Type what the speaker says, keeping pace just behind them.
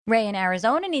Ray in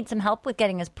Arizona needs some help with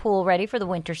getting his pool ready for the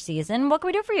winter season. What can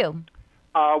we do for you?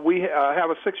 We have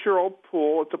a 6-year-old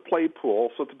pool. It's a play pool,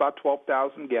 so it's about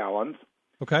 12,000 gallons.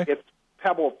 Okay. It's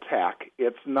pebble tack.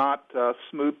 It's not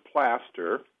smooth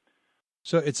plaster.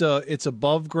 So it's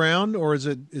above ground, or is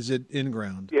it in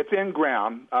ground? It's in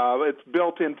ground. It's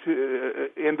built into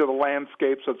the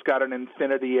landscape, so it's got an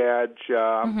infinity edge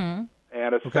and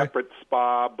a separate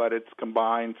spa, but it's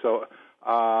combined. So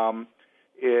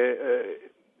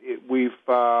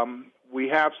we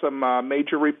have some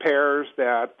major repairs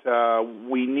that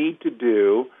we need to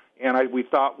do, and we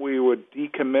thought we would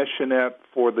decommission it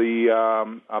for the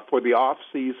off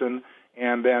season,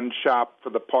 and then shop for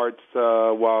the parts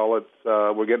while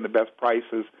we're getting the best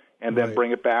prices, and then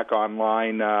bring it back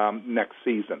online next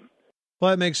season.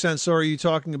 Well, that makes sense. So, are you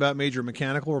talking about major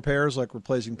mechanical repairs, like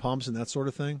replacing pumps and that sort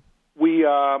of thing? We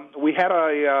had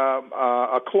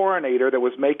a chlorinator that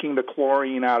was making the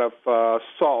chlorine out of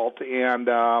salt, and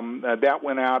that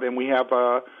went out. And we have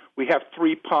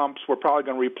 3 pumps. We're probably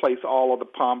going to replace all of the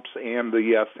pumps and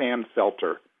the sand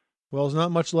filter. Well, there's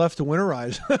not much left to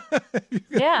winterize.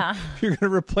 If you're going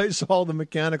to replace all the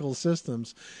mechanical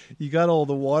systems, you got all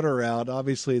the water out.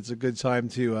 Obviously, it's a good time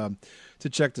to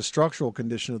check the structural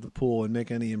condition of the pool and make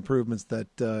any improvements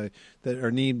that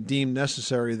are deemed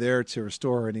necessary there to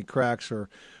restore any cracks or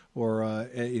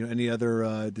any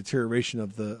other deterioration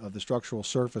of the structural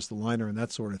surface, the liner, and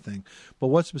that sort of thing. But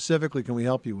what specifically can we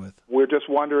help you with? We're just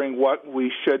wondering what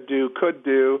we could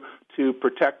do to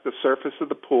protect the surface of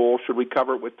the pool. Should we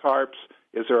cover it with tarps?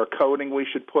 Is there a coating we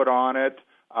should put on it?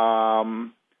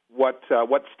 What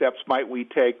steps might we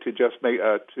take to just make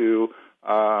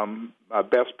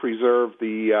best preserve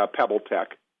the pebble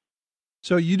tech?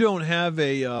 So you don't have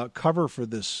a cover for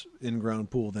this in-ground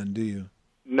pool, then, do you?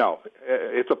 No,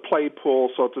 it's a play pool,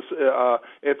 so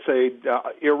it's a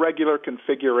irregular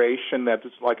configuration that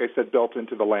is, like I said, built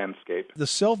into the landscape. The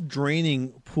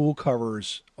self-draining pool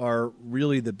covers are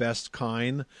really the best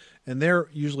kind, and they're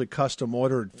usually custom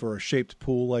ordered for a shaped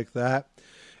pool like that.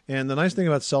 And the nice thing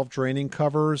about self-draining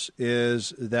covers is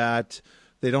that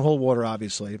they don't hold water,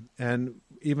 obviously, and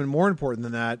even more important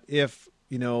than that, if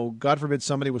God forbid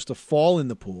somebody was to fall in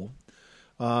the pool,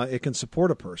 it can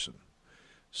support a person.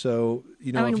 So,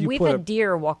 if you we've had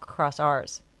deer walk across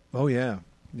ours. Oh, yeah.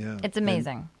 It's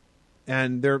amazing.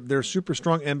 And they're super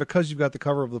strong. And because you've got the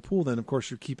cover of the pool, then, of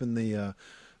course, you're keeping the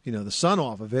sun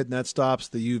off of it, and that stops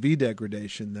the UV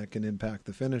degradation that can impact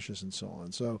the finishes and so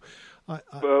on. So,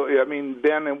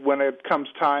 then when it comes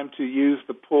time to use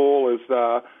the pool is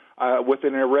with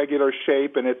an irregular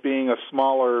shape and it being a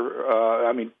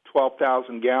smaller,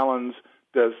 12,000 gallons,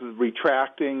 does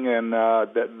retracting and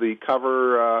the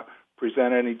cover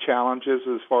present any challenges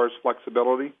as far as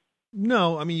flexibility?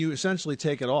 No, you essentially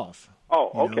take it off. Oh,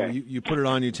 okay. You put it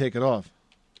on, you take it off.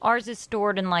 Ours is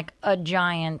stored in like a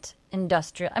giant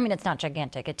industrial. It's not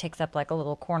gigantic. It takes up like a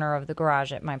little corner of the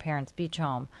garage at my parents' beach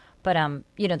home. But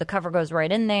the cover goes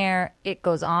right in there. It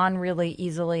goes on really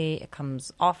easily. It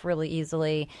comes off really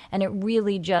easily, and it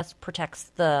really just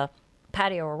protects the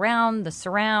patio around, the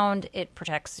surround. It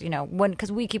protects,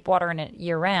 because we keep water in it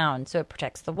year round, so it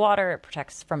protects the water. It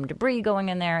protects from debris going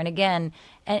in there. And again,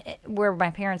 where my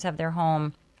parents have their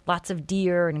home, lots of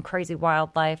deer and crazy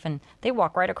wildlife, and they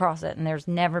walk right across it, and there's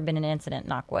never been an incident,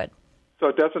 knock wood. So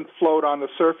it doesn't float on the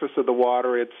surface of the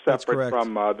water. It's separate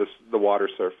from the water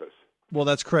surface. Well,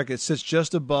 that's correct. It sits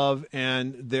just above,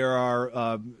 and there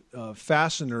are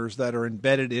fasteners that are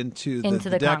embedded into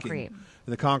the decking, concrete.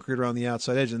 The concrete around the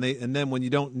outside edge, and then when you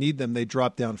don't need them, they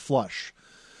drop down flush.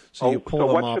 So you pull them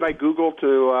up. So what should I Google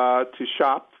to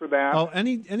shop for that? Oh,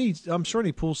 I'm sure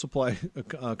any pool supply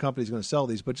company is going to sell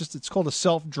these, but it's called a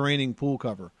self-draining pool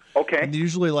cover. Okay. And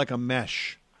usually like a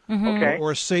mesh. Mm-hmm. Okay.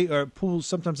 Or a pool.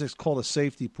 Sometimes it's called a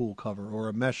safety pool cover or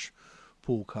a mesh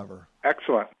pool cover.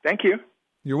 Excellent. Thank you.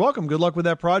 You're welcome. Good luck with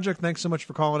that project. Thanks so much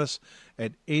for calling us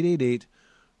at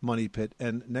 888-MONEY-PIT.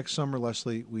 And next summer,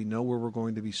 Leslie, we know where we're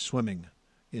going to be swimming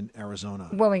in Arizona.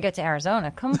 When we get to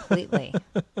Arizona, completely.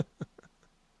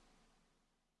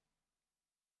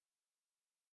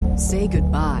 Say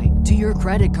goodbye to your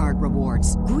credit card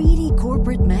rewards. Greedy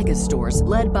corporate mega stores,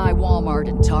 led by Walmart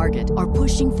and Target, are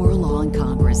pushing for a law in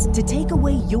Congress to take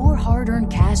away your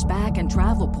hard-earned cash back and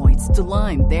travel points to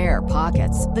line their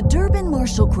pockets. The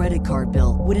Durbin-Marshall credit card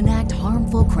bill would enact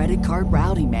harmful credit card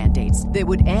routing mandates that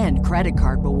would end credit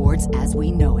card rewards as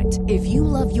we know it. If you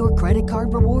love your credit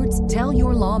card rewards, tell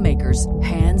your lawmakers,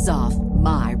 hands off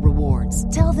my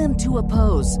rewards. Tell them to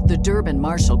oppose the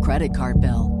Durbin-Marshall credit card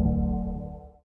bill.